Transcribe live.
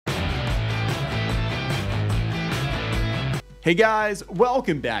Hey guys,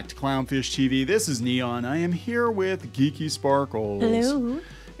 welcome back to Clownfish TV. This is Neon. I am here with Geeky Sparkles. Hello.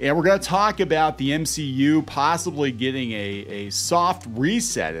 And we're going to talk about the MCU possibly getting a soft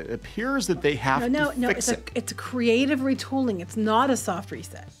reset. It appears that they have to fix it. It's a creative retooling. It's not a soft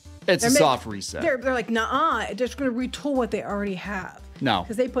reset. It's a soft reset. They're like, nah, they're just going to retool what they already have. No.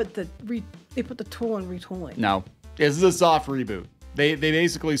 Because they put the tool in retooling. No. This is a soft reboot. They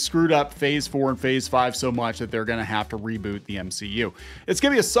basically screwed up Phase 4 and Phase 5 so much that they're going to have to reboot the MCU. It's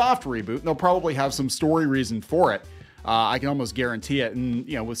going to be a soft reboot, and they'll probably have some story reason for it. I can almost guarantee it. And,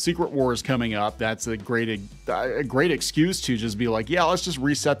 you know, with Secret Wars coming up, that's a great excuse to just be like, yeah, let's just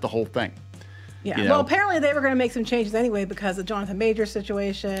reset the whole thing. Yeah. You know? Well, apparently they were going to make some changes anyway because of Jonathan Major's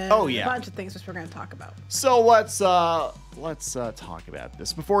situation. Oh, yeah. A bunch of things which we're going to talk about. So let's talk about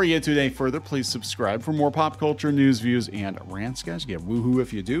this. Before we get to it any further, please subscribe for more pop culture news, views, and rants, guys. You get woohoo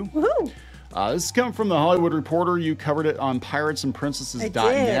if you do. Woohoo! This is coming from the Hollywood Reporter. You covered it on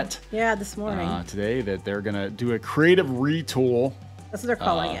piratesandprincesses.net. Yeah, this morning. Today, that they're going to do a creative retool. That's what they're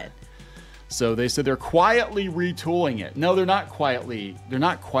calling it. So they said they're quietly retooling it. No, they're not quietly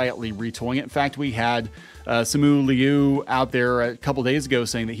retooling it. In fact, we had Simu Liu out there a couple days ago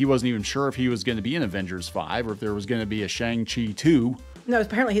saying that he wasn't even sure if he was going to be in Avengers 5 or if there was going to be a Shang-Chi 2. No,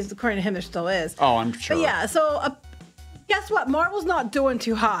 apparently according to him, there still is. Oh, I'm sure. But yeah, so guess what? Marvel's not doing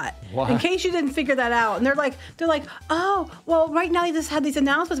too hot. What? In case you didn't figure that out. And they're like, oh, well, right now they just had these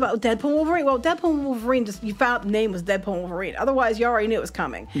announcements about Deadpool and Wolverine. Well, Deadpool and Wolverine, you found out the name was Deadpool and Wolverine. Otherwise, you already knew it was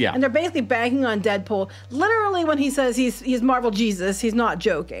coming. Yeah. And they're basically banking on Deadpool. Literally, when he says he's Marvel Jesus, he's not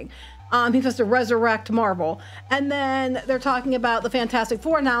joking. He's supposed to resurrect Marvel. And then they're talking about the Fantastic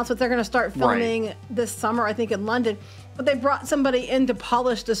Four announcement. They're going to start filming this summer, I think, in London. But they brought somebody in to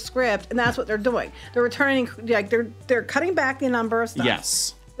polish the script, and that's what they're doing. They're returning, like they're cutting back the number of stuff.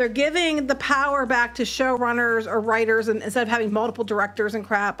 Yes. They're giving the power back to showrunners or writers, and instead of having multiple directors and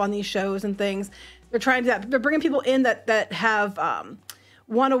crap on these shows and things, they're trying to. They're bringing people in that have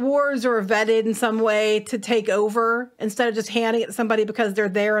won awards or are vetted in some way to take over instead of just handing it to somebody because they're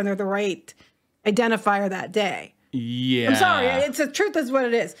there and they're the right identifier that day. Yeah. I'm sorry. It's the truth. Is what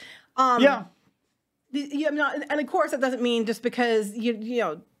it is. Yeah. And of course, that doesn't mean just because you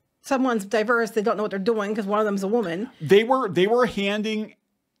know someone's diverse, they don't know what they're doing because one of them's a woman. They were handing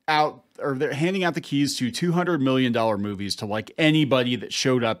out, or they're handing out the keys to $200 million movies to like anybody that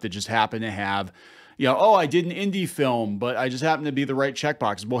showed up that just happened to have, you know, oh, I did an indie film, but I just happened to be the right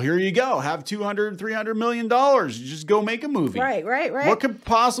checkbox. Well, here you go. Have $200-300 million. You just go make a movie. Right. What could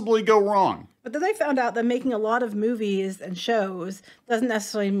possibly go wrong? But then they found out that making a lot of movies and shows doesn't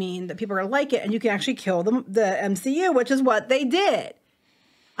necessarily mean that people are going to like it, and you can actually kill the MCU, which is what they did.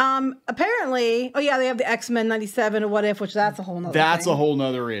 Apparently, oh yeah, they have the X-Men 97 or What If, which that's a whole nother thing. A whole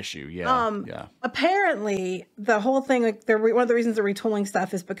nother issue, yeah. Apparently, the whole thing, like, one of the reasons they're retooling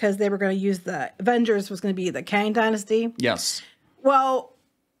stuff is because they were going to use the Avengers was going to be the Kang Dynasty. Yes. Well,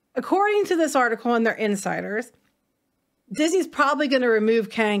 according to this article and their insiders, Disney's probably going to remove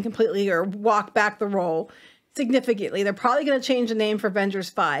Kang completely or walk back the role significantly. They're probably going to change the name for Avengers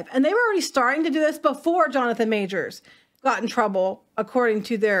 5. And they were already starting to do this before Jonathan Majors got in trouble, according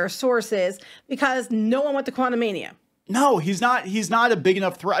to their sources, because no one went to Quantumania. No, he's not a big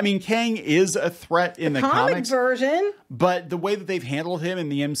enough threat. I mean, Kang is a threat in the comics version. But the way that they've handled him in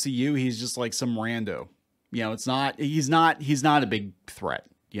the MCU, he's just like some rando. You know, he's not a big threat.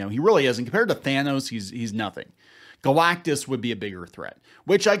 You know, he really isn't. Compared to Thanos, he's nothing. Galactus would be a bigger threat,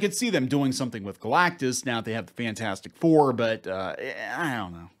 which I could see them doing something with Galactus now that they have the Fantastic Four, but I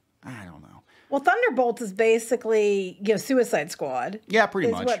don't know. Well, Thunderbolts is basically, you know, Suicide Squad. Yeah,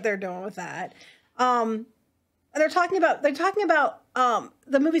 pretty much. Is what they're doing with that. And they're talking about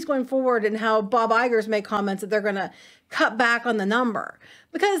the movies going forward and how Bob Iger's made comments that they're going to cut back on the number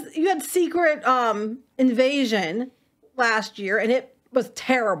because you had Secret Invasion last year and it was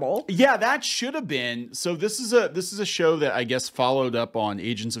terrible. Yeah, that should have been. So this is a show that I guess followed up on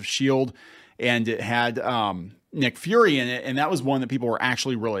Agents of S.H.I.E.L.D. and it had Nick Fury in it, and that was one that people were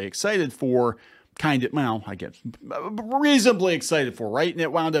actually really excited for, I guess reasonably excited for, right? And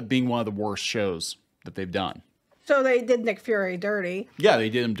it wound up being one of the worst shows that they've done. So they did Nick Fury dirty. Yeah, they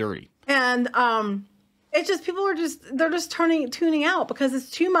did him dirty. And it's just people are just tuning out because it's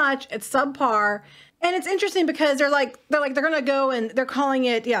too much, it's subpar. And it's interesting because they're going to go and they're calling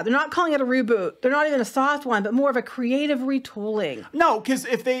it, they're not calling it a reboot. They're not even a soft one, but more of a creative retooling. No, because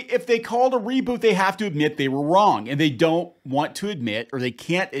if they called a reboot, they have to admit they were wrong. And they don't want to admit, or they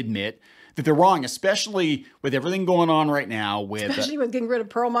can't admit that they're wrong, especially with everything going on right now. Especially with getting rid of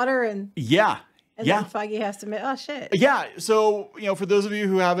Perlmutter and And then Feige has to admit, oh, shit. Yeah. So, for those of you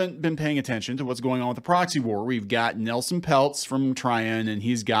who haven't been paying attention to what's going on with the proxy war, we've got Nelson Peltz from Trion, and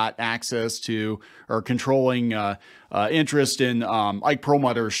he's got access to or controlling interest in Ike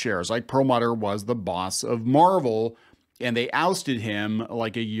Perlmutter's shares. Ike Perlmutter was the boss of Marvel, and they ousted him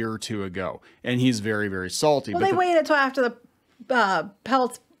like a year or two ago. And he's very, very salty. Well, they waited until after the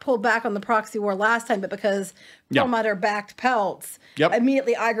Peltz pulled back on the proxy war last time, but because Perlmutter backed Peltz,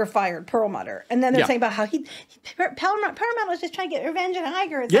 immediately Iger fired Perlmutter. And then they're saying about how Perlmutter was just trying to get revenge on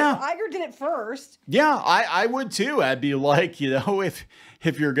Iger. It's like, Iger did it first. Yeah, I would too. I'd be like,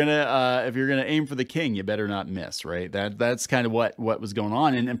 if you're gonna aim for the king, you better not miss, right? That's kind of what was going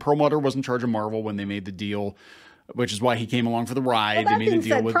on. And Perlmutter was in charge of Marvel when they made the deal, which is why he came along for the ride. Well, they made the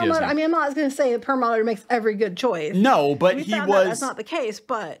deal with Disney. I mean, I'm not going to say that Perlmutter makes every good choice. No, but that's not the case.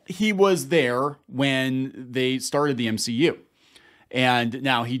 But he was there when they started the MCU, and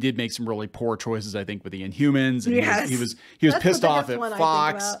now he did make some really poor choices, I think, with the Inhumans. And he was pissed off at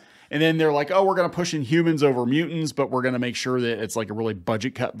Fox. And then they're like, oh, we're going to push Inhumans over mutants, but we're going to make sure that it's like a really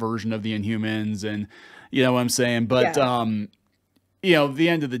budget cut version of the Inhumans. And you know what I'm saying? But at the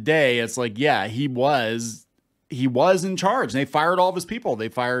end of the day, it's like, he was in charge. And they fired all of his people. They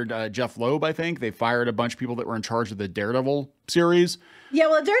fired Jeff Loeb, I think. They fired a bunch of people that were in charge of the Daredevil series. Yeah,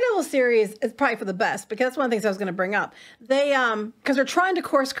 well, the Daredevil series is probably for the best, because that's one of the things I was going to bring up. They, because they're trying to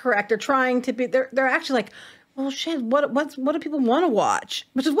course correct. They're trying to be, they're actually like, well, shit, what do people want to watch?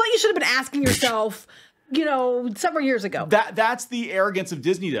 Which is what you should have been asking yourself, several years ago. That's the arrogance of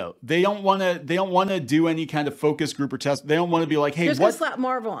Disney, though. They don't want to do any kind of focus group or test. They don't want to be like, hey, just gonna slap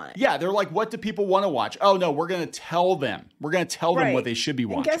Marvel on it. Yeah, they're like, what do people want to watch? Oh no, we're gonna tell them. We're gonna tell them what they should be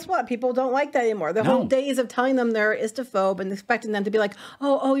watching. And guess what? People don't like that anymore. The whole days of telling them they're istophobe and expecting them to be like,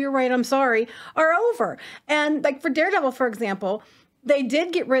 oh, you're right, I'm sorry, are over. And like for Daredevil, for example, they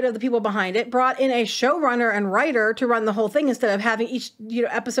did get rid of the people behind it, brought in a showrunner and writer to run the whole thing instead of having each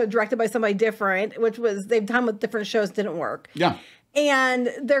episode directed by somebody different, which was, they've done with different shows, didn't work. Yeah. And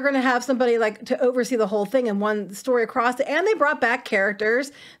they're going to have somebody like to oversee the whole thing and one story across it. And they brought back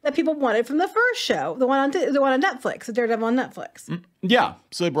characters that people wanted from the first show, the one on Netflix, the Daredevil on Netflix. Yeah.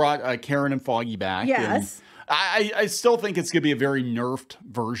 So they brought Karen and Foggy back. Yes. And I still think it's going to be a very nerfed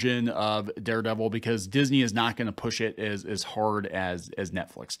version of Daredevil, because Disney is not going to push it as hard as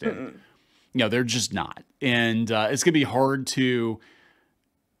Netflix did. They're just not. And it's going to be hard to,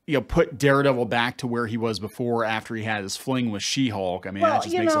 put Daredevil back to where he was before after he had his fling with She-Hulk. I mean, that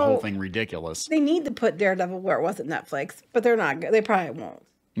just makes the whole thing ridiculous. They need to put Daredevil where it was at Netflix, but they're not. They probably won't.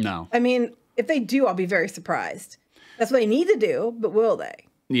 No. I mean, if they do, I'll be very surprised. That's what they need to do, but will they?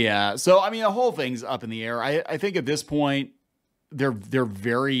 Yeah. So, I mean, the whole thing's up in the air. I think at this point, they're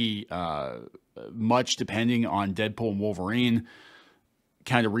very much depending on Deadpool and Wolverine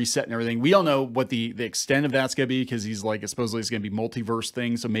kind of resetting everything. We don't know what the extent of that's going to be, because he's like, supposedly it's going to be multiverse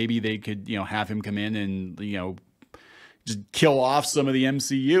thing. So maybe they could, have him come in and, just kill off some of the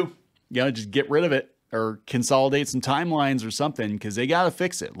MCU, just get rid of it or consolidate some timelines or something, because they got to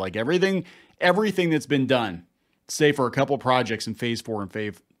fix it. Like everything that's been done, say for a couple projects in phase 4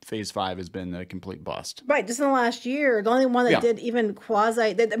 and phase 5, has been a complete bust. Right. Just in the last year, the only one that did even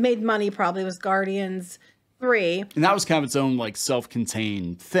that made money probably was Guardians 3. And that was kind of its own like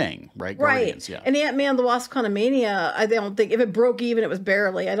self-contained thing, right? Guardians, yeah. And Ant-Man the Wasp: Quantumania, I don't think, if it broke even, it was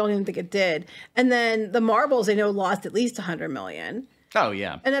barely. I don't even think it did. And then the Marvels, I know, lost at least 100 million. Oh,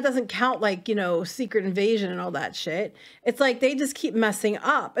 yeah. And that doesn't count like, Secret Invasion and all that shit. It's like they just keep messing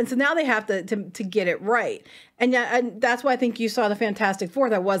up. And so now they have to get it right. And that's why I think you saw the Fantastic Four.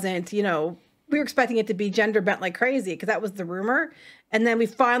 That wasn't, we were expecting it to be gender bent like crazy, because that was the rumor. And then we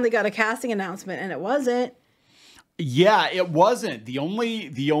finally got a casting announcement and it wasn't. Yeah, it wasn't. The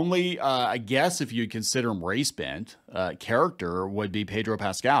only I guess if you consider him race bent character would be Pedro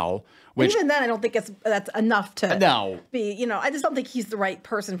Pascal. Which, even then, I don't think that's enough to be. I just don't think he's the right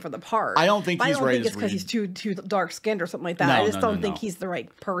person for the part. I don't think he's right. I don't think it's because he's too dark skinned or something like that. I just don't think he's the right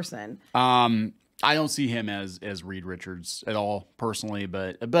person. I don't see him as Reed Richards at all personally,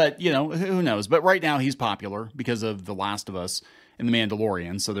 but who knows? But right now he's popular because of The Last of Us and The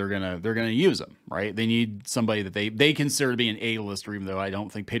Mandalorian, so they're gonna use him, right? They need somebody that they consider to be an A-lister, even though I don't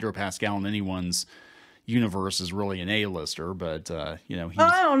think Pedro Pascal in anyone's universe is really an A-lister, but he's,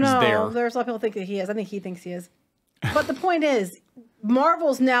 I don't know. He's there. There's a lot of people think that he is. I think he thinks he is. But the point is,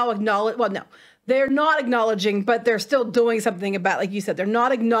 Marvel's now acknowledge. Well, no, they're not acknowledging, but they're still doing something about. Like you said, they're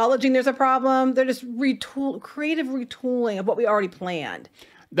not acknowledging there's a problem. They're just creative retooling of what we already planned.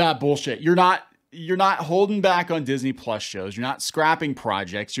 That bullshit. You're not holding back on Disney Plus shows. You're not scrapping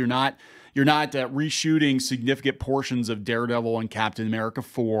projects. You're not reshooting significant portions of Daredevil and Captain America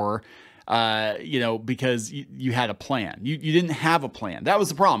 4. you know, because you had a plan. You didn't have a plan. That was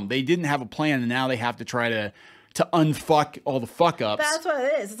the problem. They didn't have a plan, and now they have to try to unfuck all the fuck ups. That's what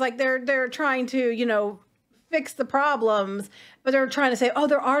it is. It's like they're trying to, you know, fix the problems, but they're trying to say, oh,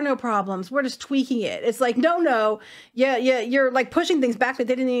 there are no problems. We're just tweaking it. It's like, no. Yeah, you're like pushing things back. They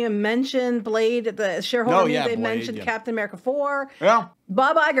didn't even mention Blade at the shareholder meeting. They mentioned Captain America 4. Yeah.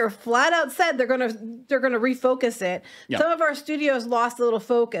 Bob Iger flat out said they're gonna refocus it. Yeah. Some of our studios lost a little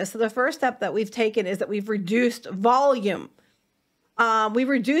focus. So the first step that we've taken is that we've reduced volume. We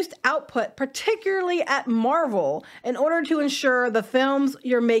reduced output, particularly at Marvel, in order to ensure the films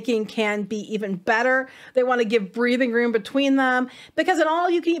you're making can be even better. They want to give breathing room between them, because an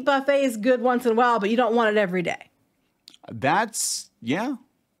all-you-can-eat buffet is good once in a while, but you don't want it every day. That's, yeah.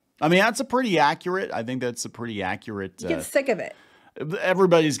 I mean, that's a pretty accurate, I think that's a pretty accurate. You get sick of it.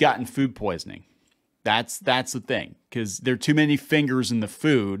 Everybody's gotten food poisoning. That's the thing, because there are too many fingers in the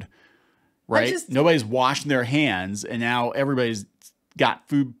food, right? Nobody's washing their hands, and now everybody's got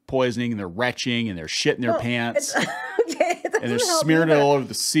food poisoning, and they're retching, and they're shitting their pants, and they're smearing it all over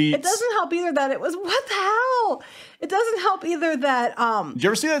the seats. It doesn't help either that it was, what the hell? It doesn't help either that. Did you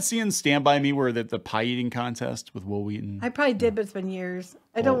ever see that scene in Stand By Me where the pie eating contest with Will Wheaton? I probably did, but it's been years.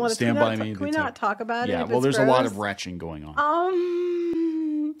 I don't want to. Stand By Me. Can we not talk about it? Yeah, well, there's a lot of retching going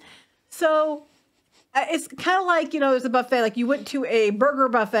on. So. It's kind of like, you know, there's a buffet, like you went to a burger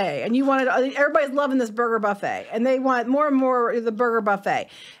buffet and you wanted, everybody's loving this burger buffet and they want more and more of the burger buffet.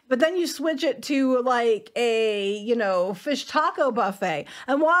 But then you switch it to like a, you know, fish taco buffet.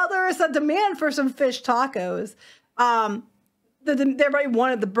 And while there is a demand for some fish tacos, everybody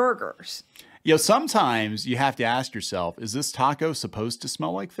wanted the burgers. You know, sometimes you have to ask yourself, is this taco supposed to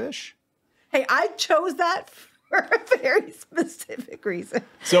smell like fish? Hey, I chose that for a very specific reason.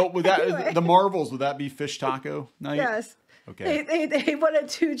 So would that anyway. The Marvels, would that be fish taco night? Yes. Okay. They wanted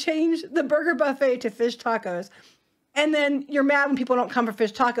to change the burger buffet to fish tacos. And then you're mad when people don't come for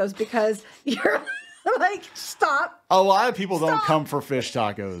fish tacos because you're like, stop. A lot of people don't come for fish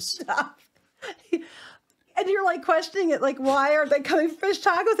tacos. Stop. And you're like questioning it, like, why aren't they coming for fish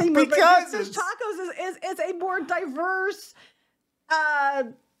tacos anymore? Because fish tacos is a more diverse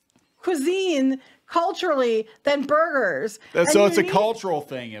cuisine culturally than burgers. So it's a cultural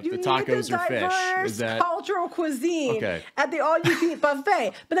thing if the tacos are fish. Is that cultural cuisine at the all-you-can-eat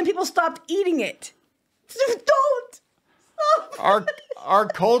buffet? But then people stopped eating it. Don't. Our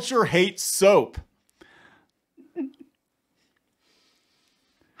culture hates soap.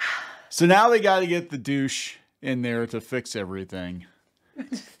 So now they got to get the douche in there to fix everything.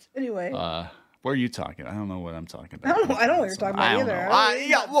 Anyway. What are you talking? I don't know what I'm talking about. I don't know what you're talking about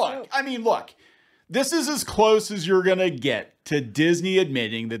either. Look. This is as close as you're going to get to Disney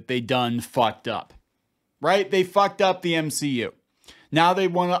admitting that they done fucked up. Right? They fucked up the MCU. Now they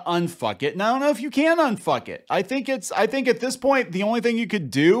want to unfuck it. And I don't know if you can unfuck it. I think at this point, the only thing you could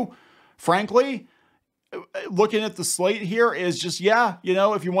do, frankly, looking at the slate here is just, yeah, you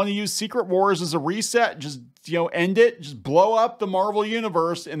know, if you want to use Secret Wars as a reset, just, you know, end it, just blow up the Marvel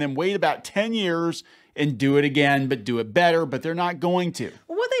universe and then wait about 10 years and do it again, but do it better. But they're not going to.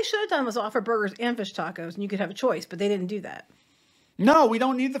 Well, what they should have done was offer burgers and fish tacos and you could have a choice, but they didn't do that. No, we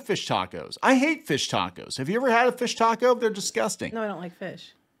don't need the fish tacos. I hate fish tacos. Have you ever had a fish taco? They're disgusting. No, I don't like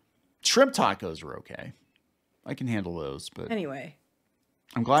fish. Shrimp tacos are okay. I can handle those, but anyway.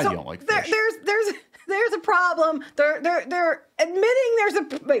 I'm glad you don't like fish. There's a problem. They're admitting there's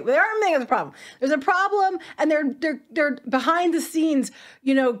a problem. There's a problem, and they're behind the scenes,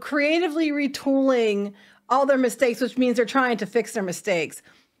 you know, creatively retooling all their mistakes, which means they're trying to fix their mistakes.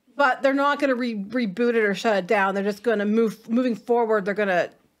 But they're not going to reboot it or shut it down. They're just going to moving forward. They're going to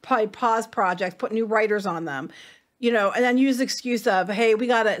probably pause projects, put new writers on them, you know, and then use the excuse of, hey, we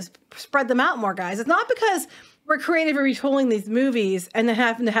got to spread them out more, guys. It's not because we're creatively retooling these movies and then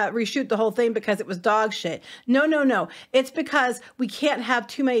having to reshoot the whole thing because it was dog shit. No. It's because we can't have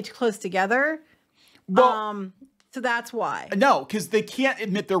too many too close together. Well, so that's why. No, because they can't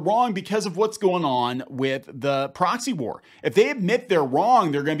admit they're wrong because of what's going on with the proxy war. If they admit they're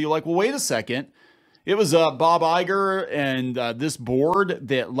wrong, they're going to be like, well, wait a second. It was Bob Iger and this board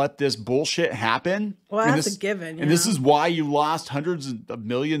that let this bullshit happen. Well, that's a given. And this is why you lost hundreds of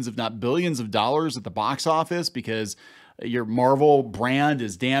millions, if not billions of dollars at the box office, because your Marvel brand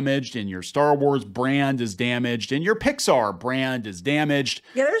is damaged and your Star Wars brand is damaged and your Pixar brand is damaged.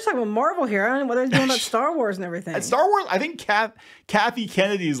 Yeah, they're just talking about Marvel here. I don't know what they're doing about Star Wars and everything. At Star Wars, I think Kathy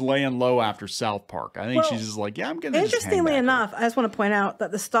Kennedy's laying low after South Park. I think she's just like, yeah, I'm going to interestingly enough, I just want to point out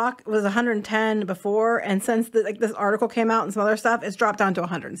that the stock was 110 before, and since this article came out and some other stuff, it's dropped down to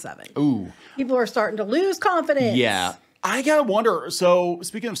 107. Ooh. People are starting to lose confidence. Yeah. I gotta wonder. So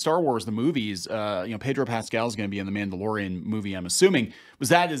speaking of Star Wars, the movies, Pedro Pascal is going to be in the Mandalorian movie. I'm assuming, was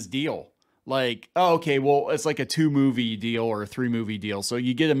that his deal? Like, oh, okay, well, it's like a 2-movie deal or a 3-movie deal. So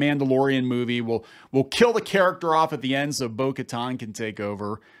you get a Mandalorian movie. We'll kill the character off at the end so Bo-Katan can take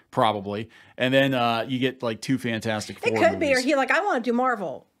over, probably, and then you get like 2 Fantastic Four. It could be, or he like, I want to do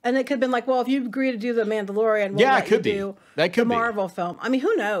Marvel. And it could have been like, well, if you agree to do the Mandalorian, we'll let you do the Marvel film. I mean,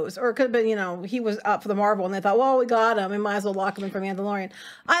 who knows? Or it could have been, he was up for the Marvel, and they thought, well, we got him. We might as well lock him in for Mandalorian.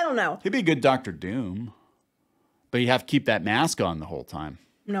 I don't know. He'd be a good Doctor Doom, but you have to keep that mask on the whole time.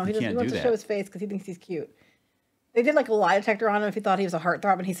 No, he doesn't. He wants to show his face because he thinks he's cute. They did like a lie detector on him if he thought he was a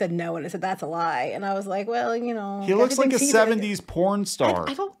heartthrob, and he said no, and it said that's a lie. And I was like, well, he looks like a 70s porn star.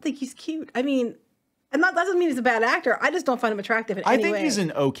 I don't think he's cute. I mean, and that doesn't mean he's a bad actor. I just don't find him attractive in any way. I think he's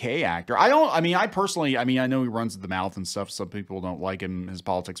an okay actor. I know he runs the mouth and stuff. Some people don't like him, his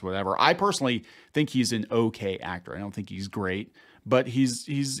politics, whatever. I personally think he's an okay actor. I don't think he's great, but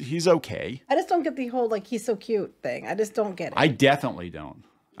he's okay. I just don't get the whole like he's so cute thing. I just don't get it. I definitely don't.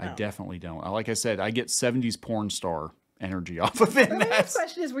 I definitely don't. Like I said, I get 70s porn star energy off of it. My next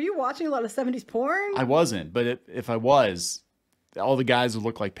question is, were you watching a lot of 70s porn? I wasn't, but if I was, all the guys would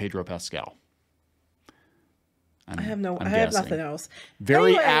look like Pedro Pascal. I have nothing else.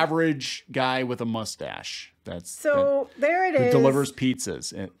 Very average guy with a mustache. There it is. Who delivers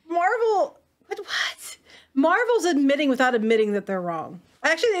pizzas. Marvel, what? Marvel's admitting without admitting that they're wrong.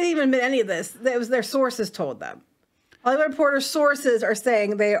 Actually, they didn't even admit any of this. It was their sources told them. Hollywood Reporter's sources are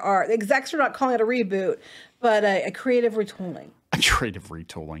saying the execs are not calling it a reboot, but a creative retooling. A creative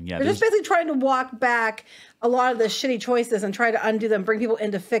retooling, yeah. They're just basically trying to walk back a lot of the shitty choices and try to undo them, bring people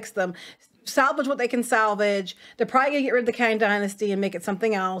in to fix them, salvage what they can salvage. They're probably going to get rid of the Kang Dynasty and make it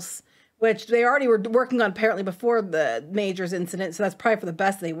something else, which they already were working on apparently before the Majors incident, so that's probably for the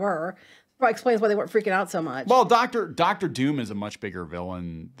best they were. Probably explains why they weren't freaking out so much. Well, Doctor Doom is a much bigger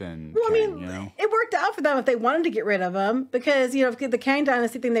villain than Kang, It worked out for them if they wanted to get rid of him because, if the Kang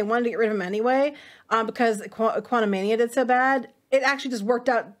Dynasty thing, they wanted to get rid of him anyway because Quantumania did so bad. It actually just worked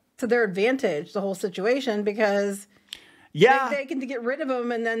out to their advantage, the whole situation, because they can get rid of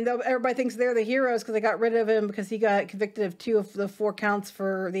him and then everybody thinks they're the heroes because they got rid of him because he got convicted of 2 of the 4 counts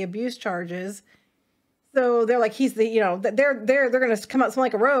for the abuse charges. So they're like, he's the, they're going to come out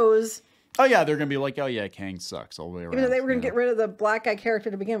smelling like a rose. Oh, yeah, they're going to be like, oh, yeah, Kang sucks all the way around. Even though they were going to get rid of the black guy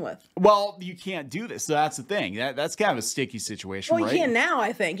character to begin with. Well, you can't do this. So that's the thing. That's kind of a sticky situation, right? Well, you can now,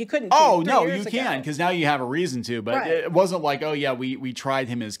 I think. You couldn't. Oh, no, you can, because now you have a reason to. But it wasn't like, oh, yeah, we tried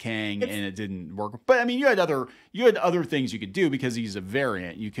him as Kang and it didn't work. But, I mean, you had other things you could do because he's a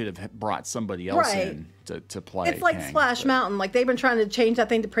variant. You could have brought somebody else in to play It's like Kang, Splash Mountain. Like, they've been trying to change that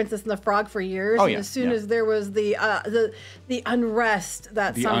thing to Princess and the Frog for years. Oh, and as soon as there was the unrest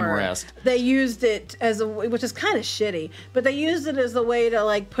that summer, they used it as which is kind of shitty, but they used it as a way to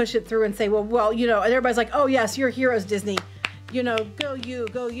like push it through and say, well, and everybody's like, oh yes, you're heroes, Disney, go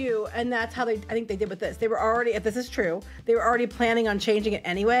you, and that's how I think they did with this. They were already, if this is true, they were already planning on changing it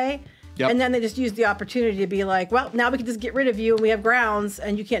anyway. Yep. And then they just used the opportunity to be like, well, now we can just get rid of you and we have grounds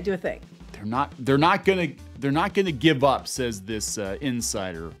and you can't do a thing. They're not gonna give up, says this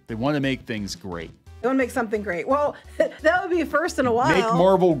insider. They want to make things great. They want to make something great. Well, that would be a first in a while. Make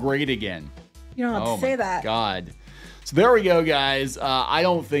Marvel great again. You don't have to say that. God. So there we go, guys. I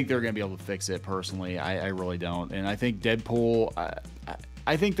don't think they're going to be able to fix it, personally. I really don't. And I think Deadpool,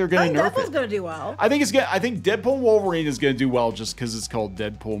 I think they're going to nerf it. Deadpool's going to do well. I think Deadpool and Wolverine is going to do well just because it's called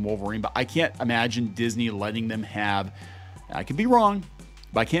Deadpool and Wolverine. But I can't imagine Disney letting them have, I could be wrong,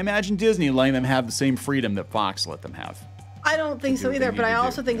 but I can't imagine Disney letting them have the same freedom that Fox let them have. I don't think so either, but I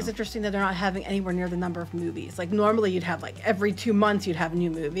also think it's interesting that they're not having anywhere near the number of movies. Like normally you'd have like every 2 months you'd have a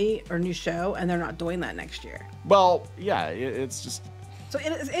new movie or new show, and they're not doing that next year. Well, yeah, it's just... So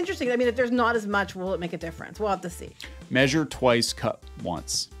it's interesting. I mean, if there's not as much, will it make a difference? We'll have to see. Measure twice, cut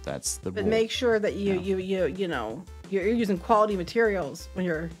once. That's the rule. But make sure that you're using quality materials when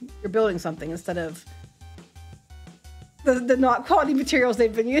you're building something instead of the not quality materials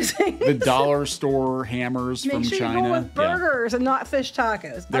they've been using. The dollar store hammers from China. Make sure you go with burgers and not fish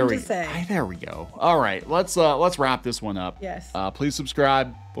tacos. I'm just saying. There we go. All right, let's wrap this one up. Yes. Please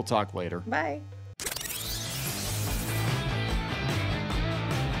subscribe. We'll talk later. Bye.